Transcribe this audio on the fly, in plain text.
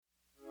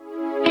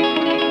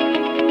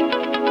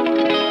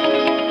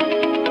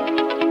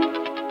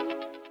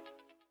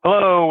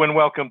and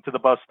welcome to the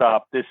Bus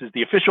Stop. This is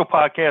the official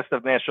podcast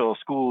of National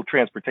School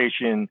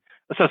Transportation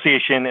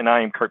Association, and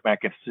I am Kurt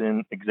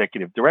Mackinson,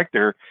 Executive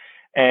Director.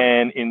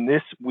 And in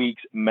this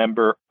week's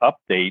member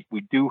update,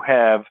 we do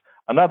have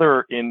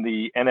another in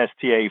the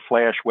NSTA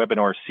Flash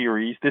webinar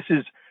series. This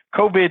is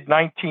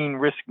COVID-19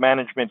 Risk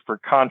Management for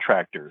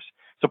Contractors.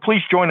 So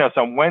please join us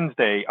on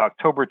Wednesday,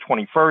 October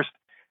 21st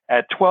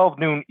at 12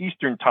 noon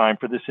Eastern Time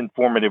for this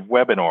informative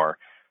webinar.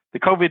 The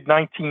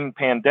COVID-19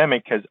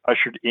 pandemic has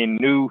ushered in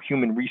new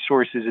human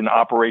resources and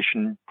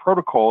operation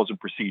protocols and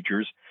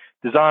procedures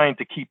designed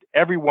to keep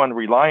everyone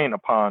reliant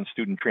upon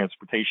student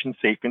transportation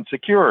safe and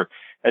secure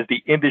as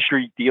the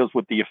industry deals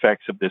with the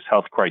effects of this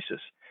health crisis.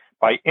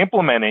 By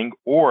implementing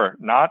or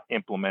not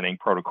implementing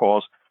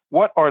protocols,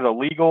 what are the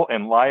legal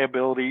and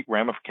liability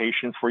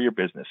ramifications for your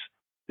business?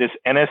 This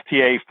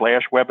NSTA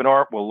Flash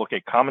webinar will look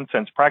at common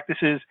sense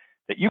practices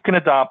that you can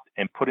adopt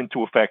and put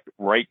into effect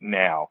right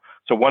now.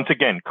 So once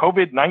again,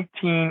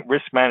 COVID-19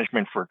 risk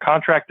management for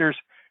contractors.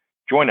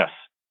 Join us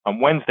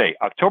on Wednesday,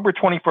 October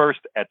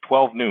 21st at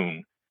 12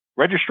 noon.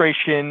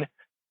 Registration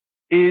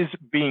is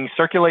being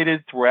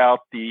circulated throughout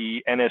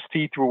the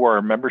NST through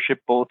our membership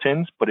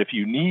bulletins. But if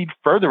you need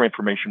further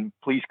information,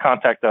 please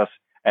contact us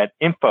at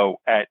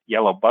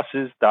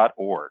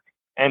info@yellowbuses.org.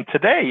 And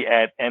today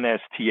at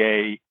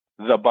NSTA,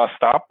 the Bus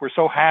Stop, we're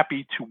so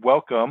happy to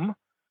welcome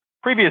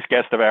previous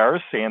guest of ours,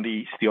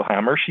 Sandi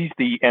Steelhammer. She's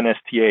the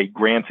NSTA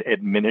Grant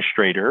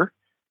Administrator.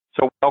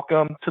 So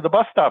welcome to the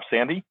Bus Stop,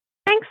 Sandi.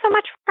 Thanks so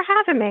much for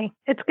having me.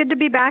 It's good to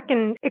be back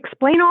and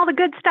explain all the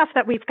good stuff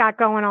that we've got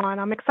going on.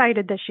 I'm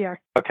excited this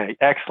year. Okay,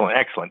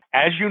 excellent.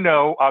 As you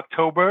know,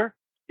 October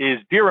is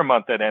DERA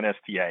month at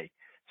NSTA.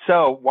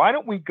 So why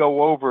don't we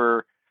go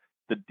over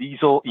the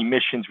Diesel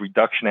Emissions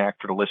Reduction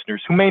Act for the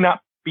listeners who may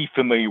not be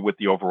familiar with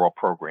the overall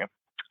program?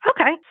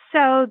 Okay,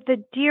 so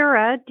the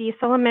DERA,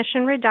 Diesel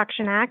Emission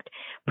Reduction Act,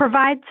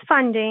 provides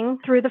funding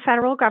through the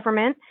federal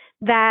government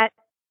that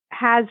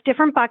has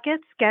different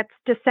buckets, gets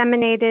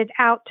disseminated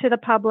out to the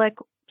public.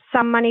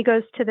 Some money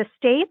goes to the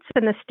states,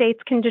 and the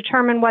states can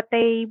determine what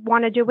they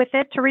want to do with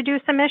it to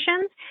reduce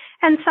emissions,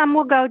 and some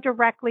will go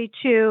directly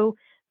to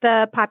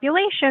the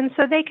population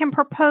so they can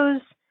propose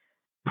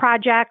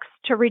projects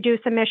to reduce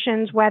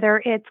emissions,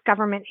 whether it's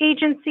government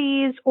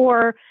agencies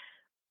or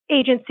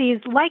agencies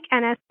like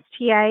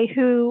NSTA,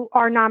 who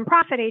are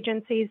nonprofit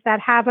agencies that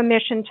have a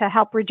mission to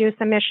help reduce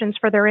emissions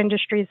for their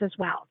industries as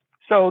well.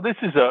 So this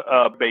is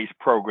a base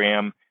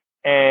program,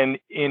 and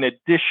in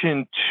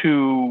addition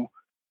to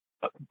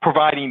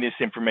providing this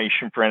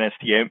information for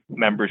NSTA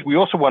members, we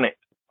also want to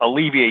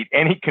alleviate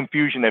any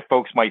confusion that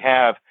folks might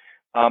have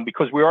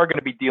because we are going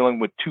to be dealing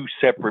with two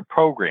separate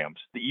programs,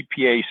 the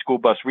EPA School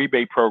Bus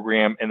Rebate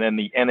Program and then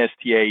the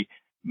NSTA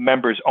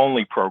Members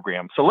Only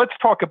Program. So let's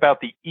talk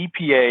about the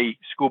EPA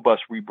School Bus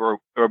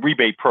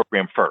Rebate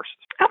Program first.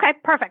 Okay,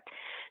 perfect.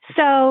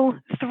 So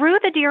through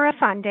the DERA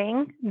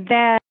funding,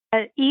 the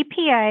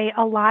EPA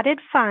allotted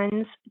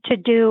funds to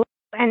do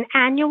an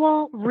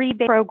annual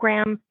rebate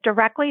program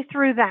directly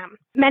through them.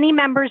 Many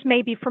members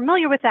may be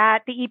familiar with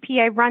that. The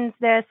EPA runs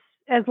this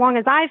as long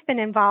as I've been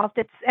involved.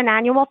 It's an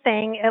annual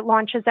thing. It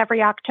launches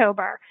every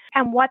October.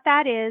 And what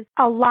that is,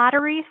 a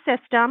lottery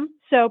system.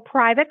 So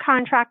private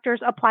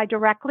contractors apply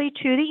directly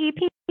to the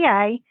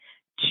EPA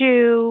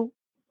to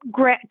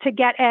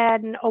get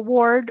an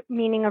award,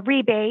 meaning a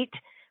rebate,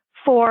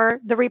 for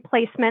the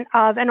replacement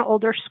of an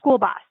older school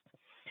bus.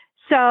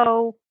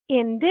 So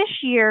in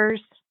this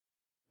year's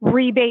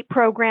rebate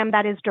program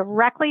that is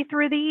directly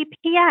through the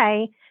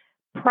EPA,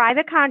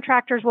 private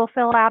contractors will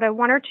fill out a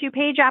 1 or 2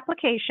 page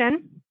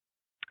application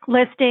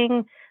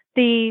listing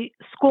the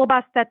school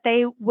bus that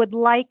they would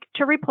like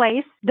to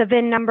replace, the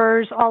VIN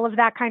numbers, all of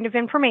that kind of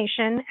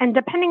information. And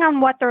depending on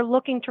what they're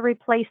looking to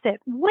replace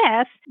it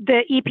with,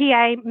 the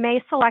EPA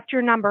may select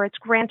your number. It's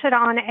granted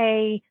on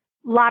a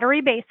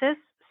lottery basis.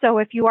 So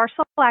if you are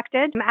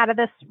selected out of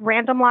this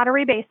random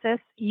lottery basis,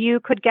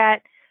 you could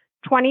get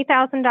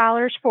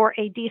 $20,000 for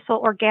a diesel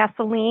or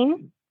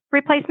gasoline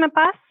replacement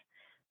bus,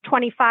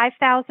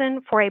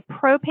 $25,000 for a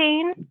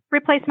propane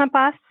replacement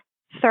bus,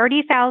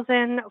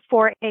 $30,000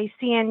 for a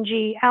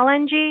CNG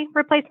LNG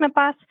replacement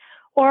bus,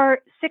 or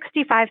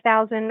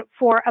 $65,000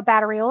 for a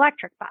battery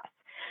electric bus.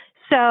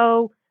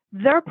 So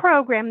their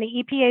program,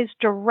 the EPA's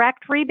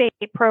direct rebate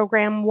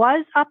program,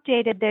 was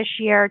updated this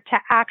year to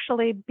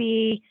actually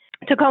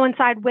to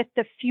coincide with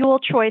the fuel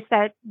choice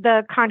that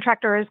the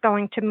contractor is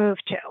going to move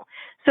to.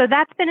 So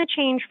that's been a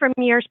change from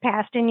years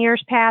past. In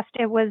years past,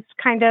 it was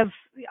kind of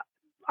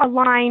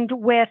aligned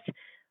with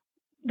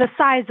the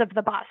size of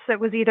the bus. It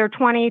was either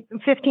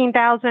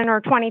 15,000 or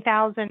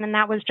 20,000, and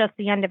that was just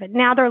the end of it.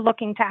 Now they're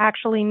looking to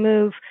actually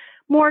move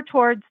more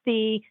towards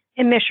the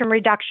emission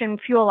reduction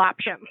fuel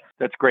option.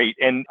 That's great.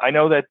 And I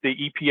know that the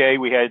EPA,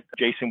 we had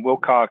Jason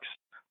Wilcox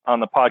on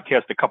the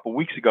podcast a couple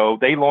weeks ago.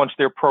 They launched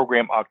their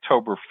program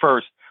October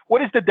 1st.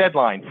 What is the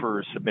deadline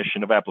for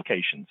submission of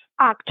applications?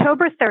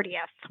 October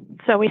 30th.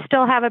 So we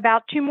still have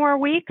about 2 more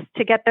weeks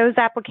to get those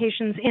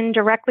applications in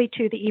directly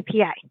to the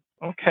EPA.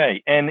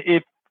 Okay. And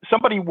if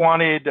somebody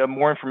wanted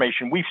more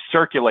information, we've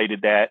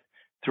circulated that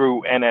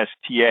through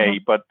NSTA.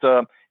 But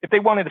if they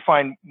wanted to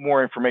find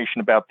more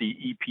information about the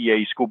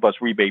EPA school bus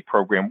rebate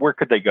program, where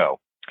could they go?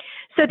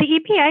 So the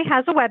EPA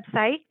has a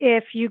website.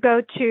 If you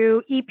go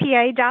to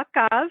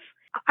epa.gov,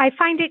 I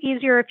find it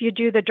easier if you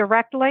do the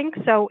direct link.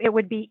 So it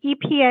would be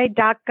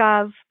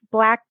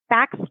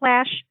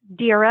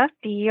epa.gov/DERA,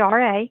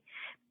 DERA,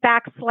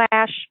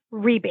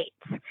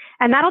 /rebates.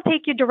 And that'll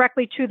take you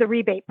directly to the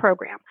rebate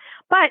program.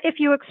 But if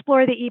you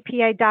explore the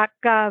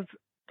epa.gov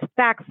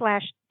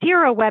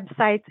 /DERA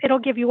websites, it'll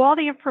give you all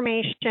the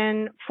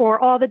information for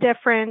all the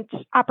different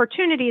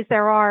opportunities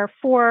there are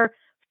for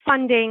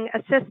funding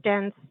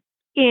assistance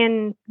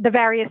in the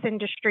various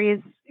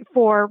industries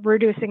for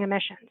reducing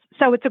emissions.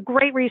 So it's a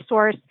great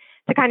resource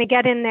to kind of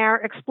get in there,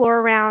 explore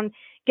around,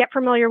 get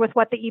familiar with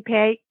what the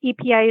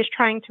EPA is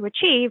trying to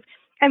achieve,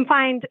 and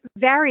find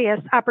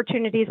various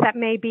opportunities that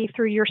may be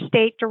through your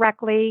state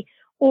directly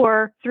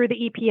or through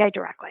the EPA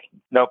directly.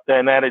 Nope,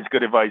 and that is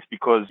good advice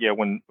because,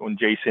 when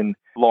Jason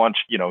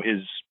launched,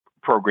 his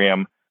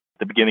program at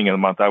the beginning of the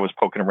month, I was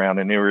poking around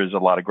and there is a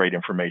lot of great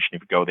information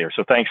if you go there.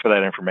 So thanks for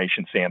that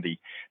information, Sandi.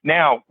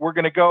 Now, we're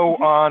going to go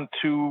on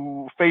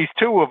to phase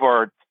 2 of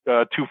our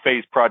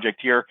two-phase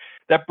project here.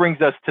 That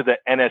brings us to the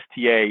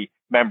NSTA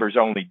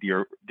members-only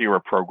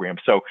DERA program.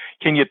 So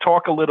can you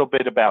talk a little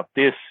bit about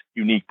this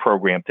unique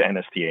program to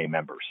NSTA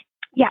members?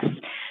 Yes.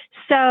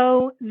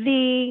 So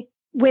within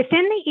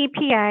the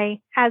EPA,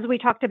 as we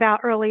talked about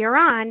earlier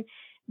on,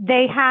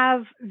 they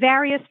have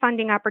various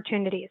funding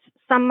opportunities.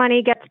 Some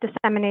money gets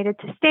disseminated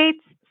to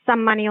states.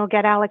 Some money will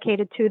get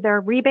allocated to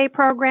their rebate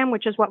program,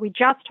 which is what we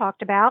just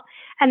talked about.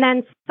 And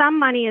then some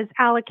money is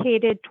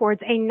allocated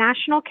towards a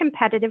national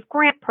competitive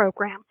grant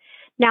program.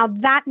 Now,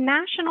 that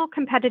national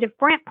competitive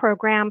grant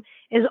program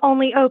is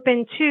only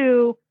open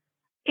to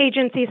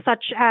agencies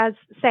such as,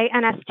 say,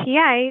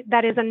 NSTA,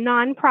 that is a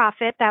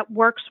nonprofit that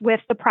works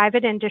with the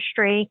private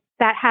industry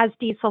that has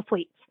diesel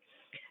fleets.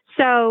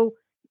 So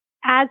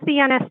as the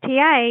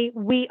NSTA,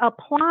 we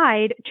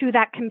applied to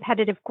that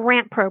competitive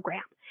grant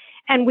program,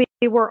 and we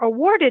were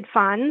awarded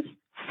funds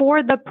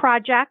for the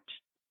project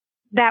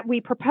that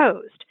we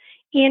proposed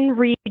in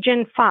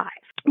Region 5.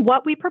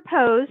 What we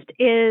proposed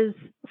is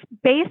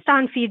based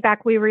on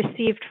feedback we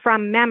received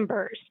from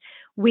members.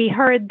 We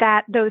heard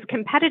that those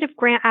competitive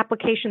grant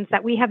applications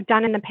that we have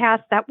done in the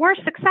past that were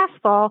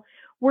successful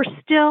were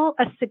still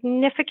a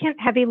significant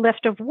heavy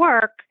lift of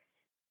work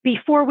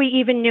before we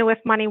even knew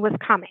if money was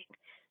coming.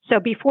 So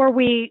before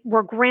we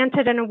were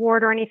granted an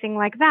award or anything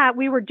like that,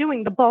 we were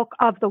doing the bulk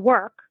of the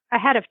work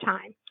ahead of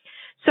time.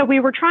 So we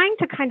were trying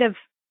to kind of,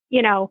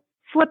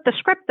 flip the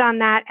script on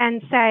that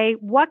and say,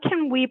 what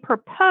can we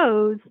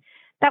propose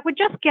that would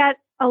just get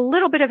a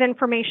little bit of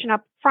information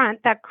up front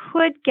that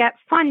could get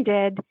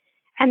funded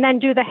and then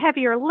do the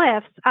heavier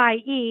lifts,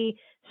 i.e.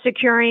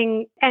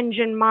 securing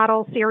engine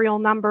model serial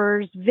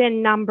numbers,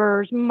 VIN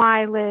numbers,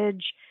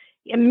 mileage,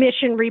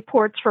 emission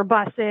reports for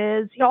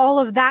buses, all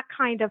of that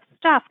kind of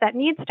stuff that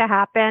needs to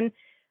happen.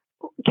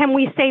 Can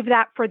we save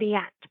that for the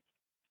end?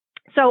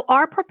 So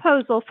our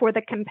proposal for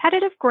the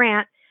competitive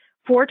grant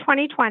for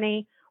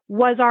 2020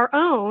 was our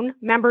own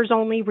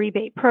members-only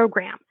rebate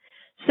program.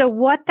 So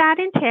what that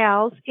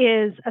entails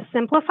is a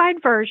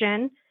simplified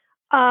version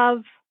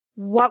of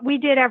what we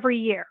did every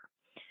year.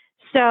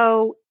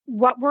 So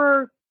what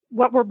we're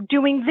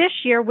doing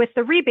this year with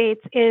the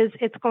rebates is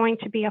it's going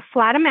to be a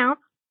flat amount,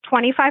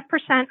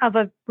 25% of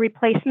a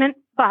replacement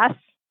bus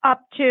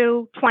up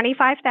to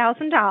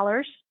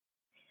 $25,000.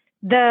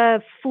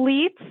 The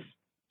fleets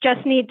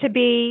just need to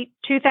be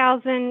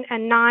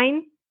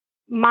 2009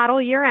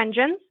 model year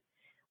engines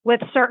with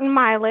certain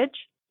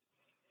mileage.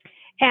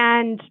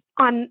 And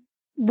on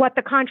what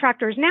the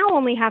contractors now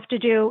only have to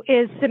do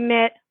is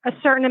submit a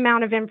certain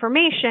amount of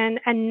information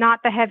and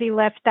not the heavy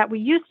lift that we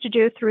used to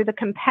do through the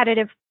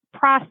competitive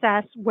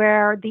process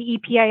where the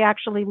EPA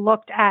actually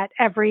looked at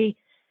every,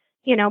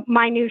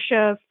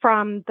 minutia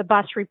from the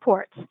bus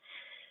reports.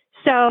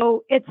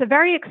 So it's a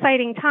very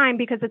exciting time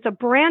because it's a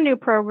brand new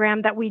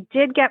program that we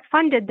did get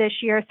funded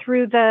this year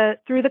through the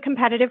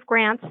competitive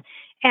grants,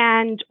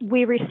 and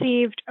we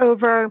received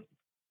over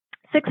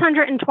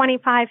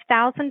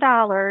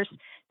 $625,000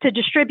 to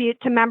distribute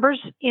to members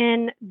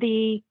in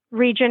the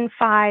Region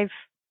 5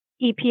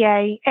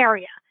 EPA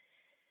area.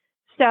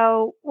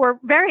 So we're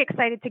very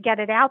excited to get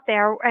it out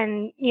there,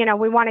 and,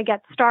 we want to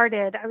get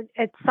started.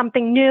 It's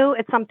something new,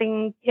 it's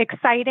something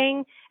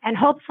exciting, and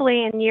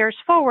hopefully in years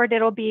forward,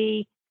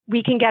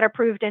 we can get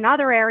approved in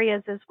other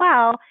areas as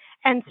well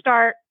and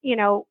start,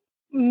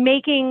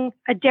 making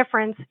a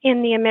difference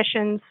in the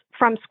emissions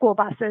from school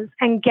buses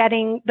and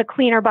getting the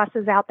cleaner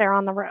buses out there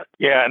on the road.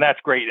 Yeah, and that's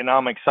great. And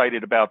I'm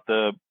excited about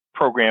the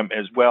program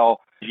as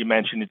well. As you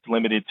mentioned, it's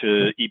limited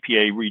to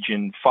EPA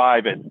Region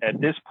 5 at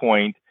this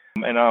point.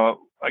 And I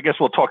guess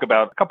we'll talk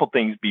about a couple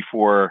things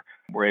before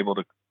we're able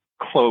to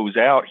close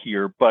out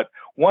here. But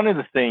one of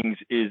the things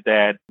is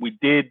that we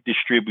did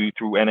distribute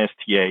through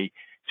NSTA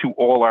to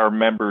all our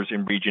members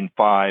in Region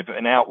 5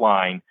 an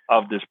outline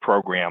of this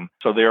program.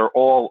 So they're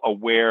all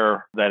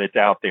aware that it's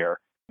out there.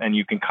 And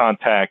you can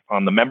contact,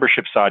 on the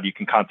membership side, you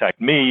can contact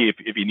me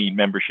if you need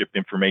membership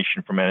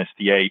information from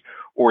NSTA,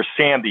 or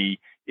Sandi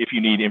if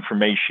you need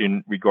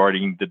information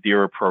regarding the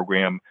DERA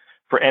program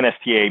for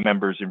NSTA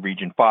members in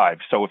Region 5.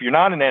 So if you're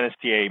not an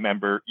NSTA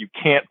member, you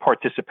can't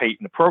participate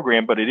in the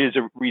program, but it is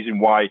a reason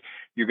why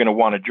you're going to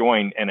want to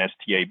join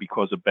NSTA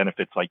because of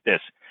benefits like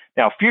this.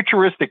 Now,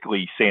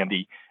 futuristically,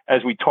 Sandi,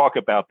 as we talk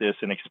about this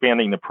and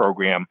expanding the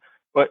program,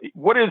 but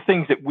what are the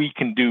things that we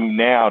can do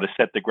now to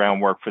set the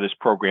groundwork for this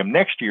program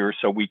next year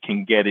so we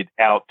can get it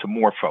out to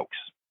more folks?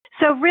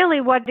 So really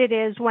what it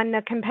is, when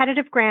the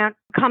competitive grant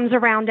comes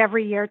around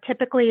every year,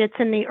 typically it's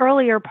in the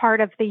earlier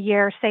part of the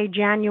year, say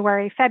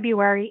January,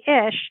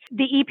 February-ish,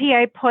 the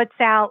EPA puts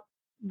out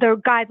the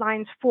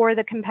guidelines for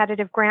the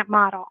competitive grant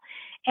model.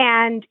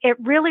 And it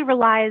really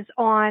relies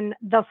on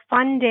the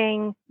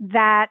funding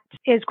that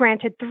is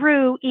granted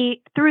through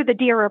the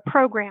DERA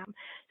program.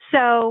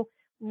 So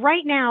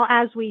right now,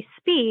 as we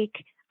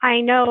speak, I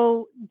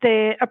know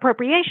the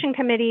appropriation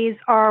committees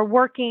are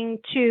working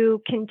to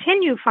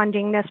continue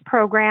funding this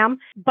program,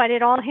 but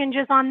it all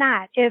hinges on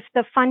that. If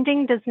the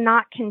funding does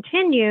not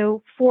continue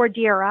for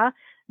DERA,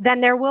 then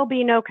there will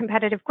be no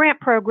competitive grant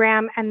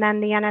program, and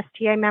then the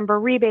NSTA member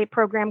rebate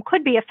program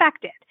could be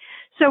affected.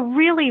 So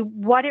really,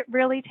 what it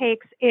really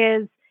takes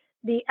is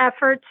the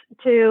efforts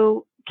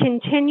to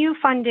continue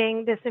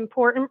funding this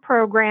important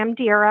program,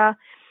 DERA,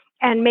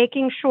 and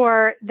making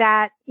sure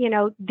that,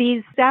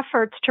 these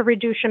efforts to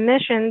reduce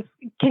emissions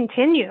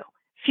continue,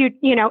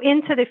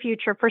 into the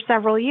future for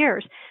several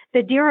years.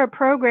 The DERA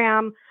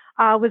program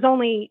was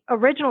only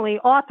originally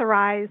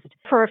authorized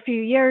for a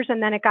few years,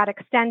 and then it got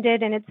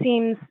extended. And it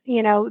seems,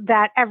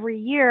 that every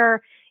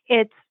year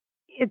it's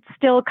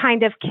still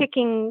kind of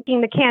kicking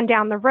the can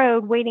down the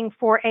road, waiting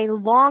for a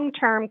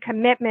long-term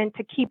commitment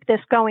to keep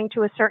this going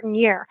to a certain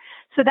year.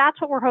 So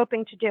that's what we're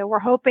hoping to do. We're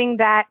hoping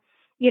that,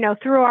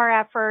 through our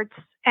efforts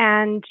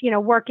and,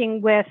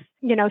 working with,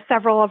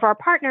 several of our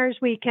partners,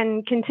 we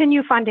can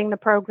continue funding the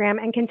program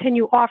and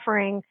continue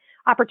offering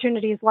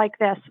opportunities like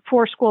this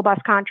for school bus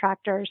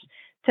contractors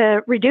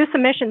to reduce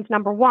emissions,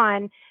 number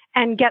one,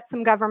 and get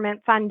some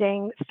government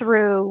funding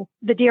through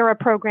the DERA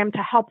program to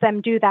help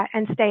them do that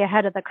and stay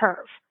ahead of the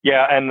curve.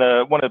 Yeah, and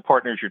one of the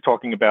partners you're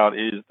talking about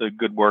is the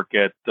good work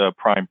at the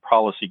Prime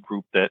Policy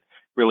Group that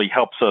really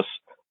helps us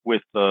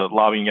with the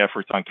lobbying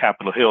efforts on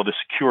Capitol Hill to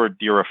secure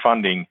DERA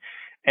funding.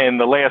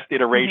 And the last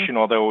iteration,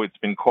 although it's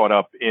been caught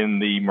up in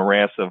the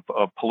morass of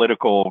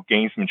political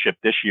gamesmanship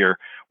this year,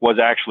 was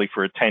actually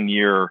for a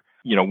 10-year,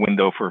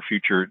 window for a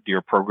future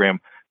DERA program.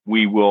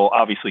 We will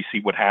obviously see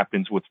what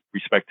happens with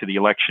respect to the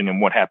election and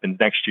what happens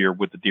next year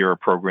with the DERA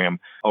program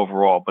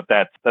overall. But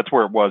that's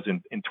where it was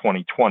in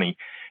 2020.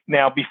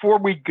 Now, before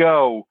we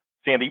go,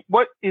 Sandi,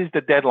 what is the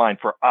deadline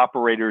for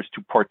operators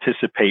to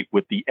participate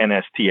with the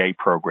NSTA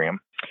program?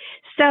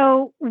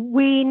 So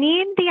we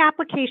need the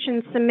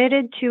application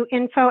submitted to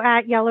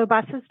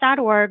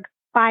info@yellowbuses.org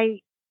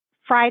by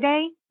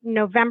Friday,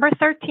 November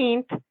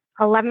 13th,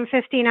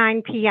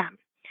 11:59 p.m.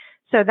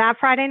 So that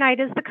Friday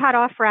night is the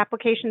cutoff for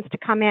applications to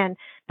come in.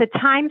 The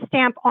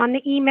timestamp on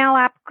the email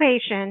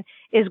application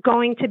is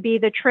going to be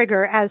the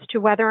trigger as to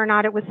whether or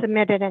not it was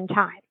submitted in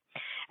time.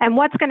 And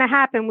what's going to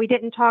happen, we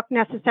didn't talk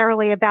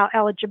necessarily about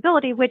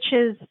eligibility, which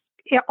is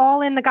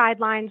all in the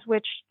guidelines,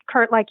 which,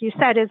 Kurt, like you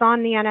said, is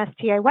on the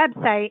NSTA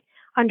website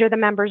under the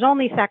members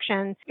only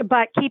section.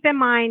 But keep in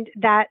mind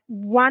that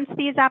once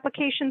these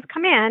applications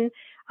come in,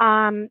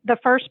 the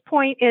first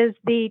point is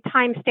the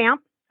timestamp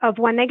of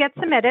when they get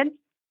submitted.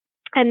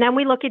 And then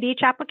we look at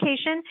each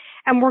application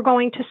and we're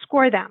going to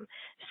score them.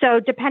 So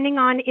depending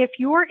on if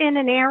you're in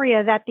an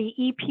area that the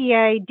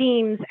EPA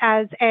deems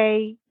as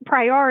a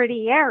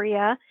priority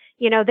area,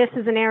 this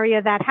is an area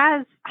that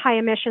has high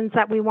emissions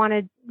that we want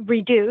to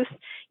reduce,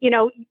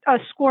 a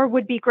score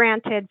would be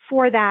granted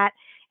for that.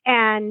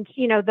 And,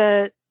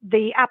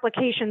 the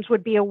applications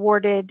would be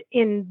awarded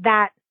in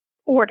that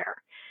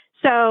order.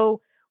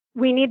 So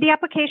we need the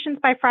applications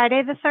by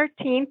Friday the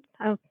 13th.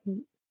 Oh,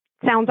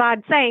 sounds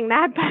odd saying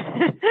that, but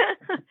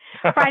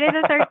Friday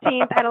the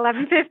 13th at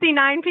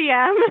 11:59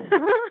 p.m.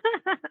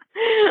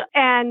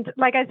 And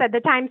like I said,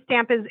 the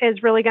timestamp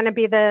is really going to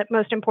be the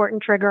most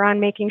important trigger on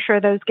making sure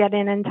those get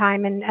in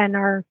time and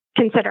are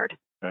considered.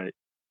 Right.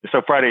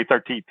 So Friday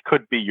 13th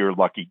could be your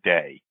lucky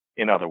day,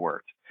 in other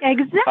words.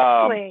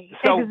 Exactly.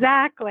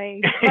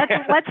 Exactly.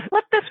 Let's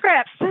flip the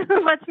script.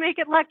 Let's make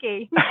it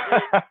lucky.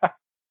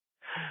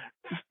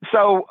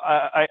 So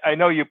I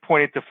know you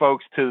pointed to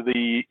folks to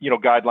the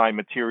guideline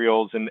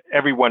materials, and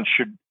everyone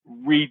should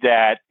read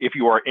that if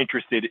you are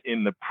interested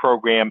in the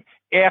program.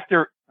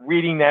 After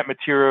reading that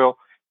material,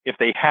 if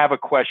they have a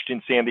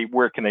question, Sandi,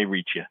 where can they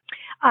reach you?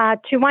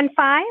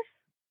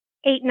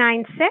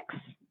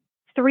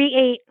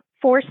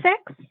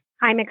 215-896-3846.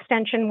 I'm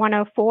extension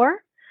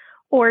 104.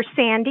 Or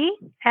Sandi,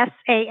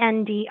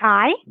 Sandi,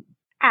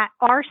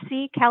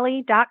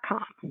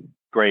 @rckelly.com.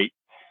 Great.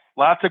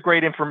 Lots of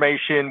great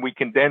information. We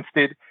condensed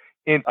it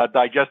in a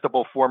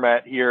digestible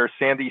format here.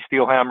 Sandi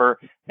Steelhammer,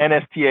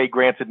 NSTA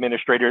Grants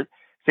Administrator.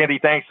 Sandi,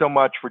 thanks so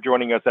much for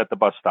joining us at the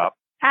bus stop.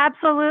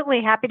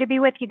 Absolutely. Happy to be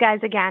with you guys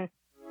again.